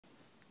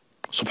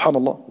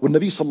Subhanallah. When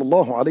Nabi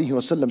sallallahu alayhi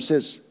wasallam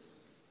says,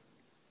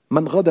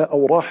 من غدا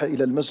أو راح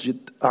إلى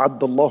المسجد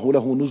أعد الله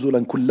له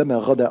نزلا كلما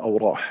غدا أو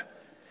راح.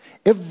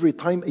 Every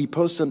time a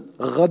person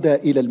غدا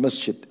إلى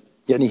المسجد,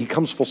 يعني he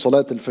comes for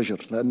صلاة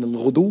الفجر, لأن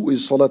الغدو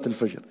is صلاة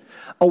الفجر.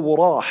 أو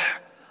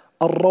راح.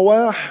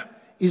 الرواح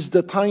is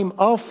the time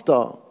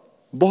after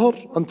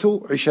ظهر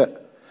until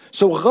عشاء.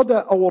 So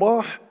غدا أو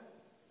راح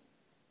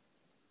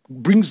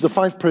brings the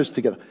 5 prayers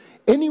together.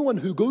 Anyone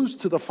who goes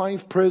to the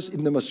 5 prayers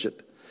in the masjid.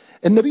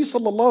 And Nabi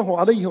sallallahu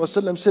alayhi wa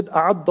sallam said,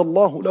 أعد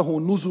الله له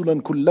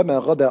نزلا كلما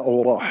غدا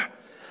أو راح.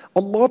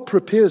 Allah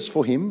prepares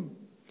for him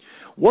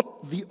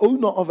what the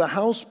owner of a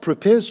house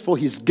prepares for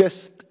his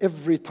guest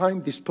every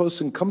time this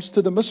person comes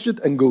to the masjid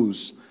and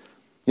goes.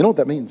 You know what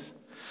that means?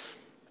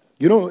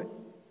 You know,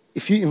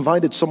 if you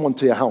invited someone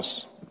to your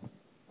house,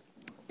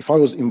 if I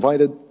was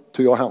invited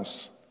to your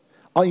house,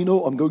 I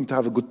know I'm going to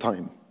have a good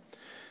time.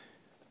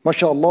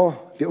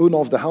 MashaAllah, the owner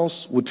of the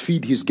house would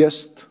feed his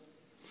guest,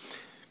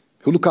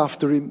 he'll look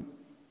after him,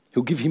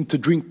 he'll give him to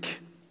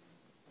drink,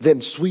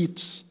 then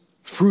sweets,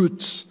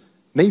 fruits,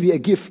 maybe a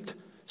gift,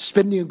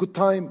 spending a good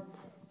time,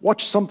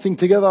 watch something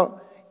together,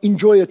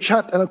 enjoy a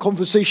chat and a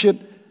conversation.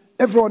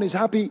 Everyone is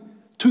happy.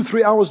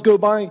 2-3 hours go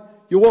by,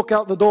 you walk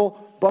out the door,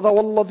 brother,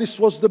 wallah, this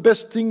was the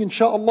best thing,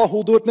 inshallah,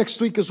 we'll do it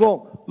next week as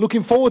well.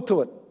 Looking forward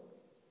to it.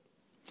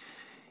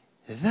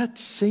 That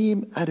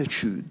same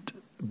attitude,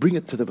 bring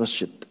it to the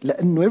masjid.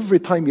 لأنه every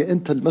time you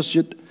enter the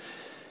masjid,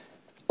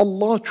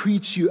 Allah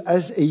treats you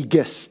as a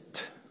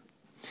guest.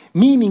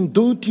 Meaning,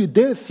 don't you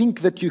dare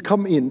think that you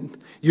come in,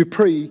 you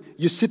pray,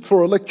 you sit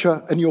for a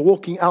lecture, and you're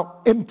walking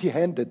out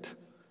empty-handed.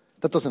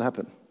 That doesn't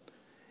happen.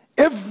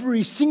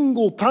 Every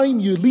single time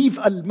you leave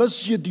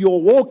al-masjid, you're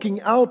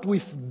walking out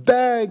with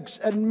bags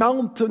and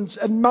mountains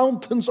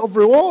of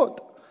reward.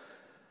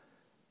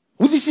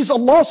 Well, this is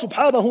Allah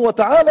subhanahu wa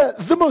ta'ala,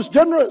 the most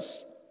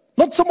generous.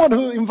 Not someone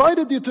who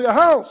invited you to your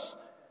house.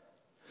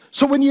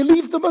 So when you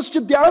leave the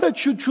masjid, the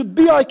attitude should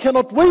be, I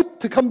cannot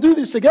wait to come do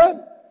this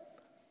again.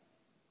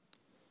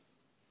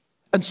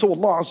 And so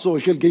Allah Azza wa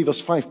Jal gave us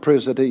 5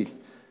 prayers a day,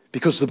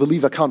 because the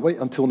believer can't wait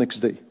until next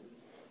day.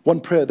 1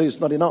 prayer a day is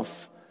not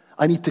enough.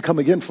 I need to come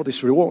again for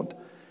this reward.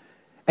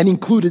 And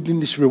included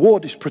in this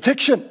reward is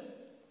protection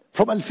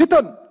from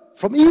al-fitan,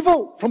 from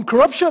evil, from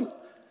corruption.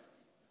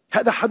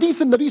 The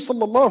hadith in Nabi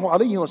sallallahu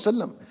alayhi wa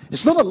sallam.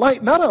 It's not a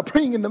light matter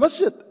praying in the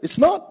masjid. It's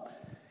not.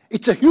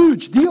 It's a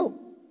huge deal.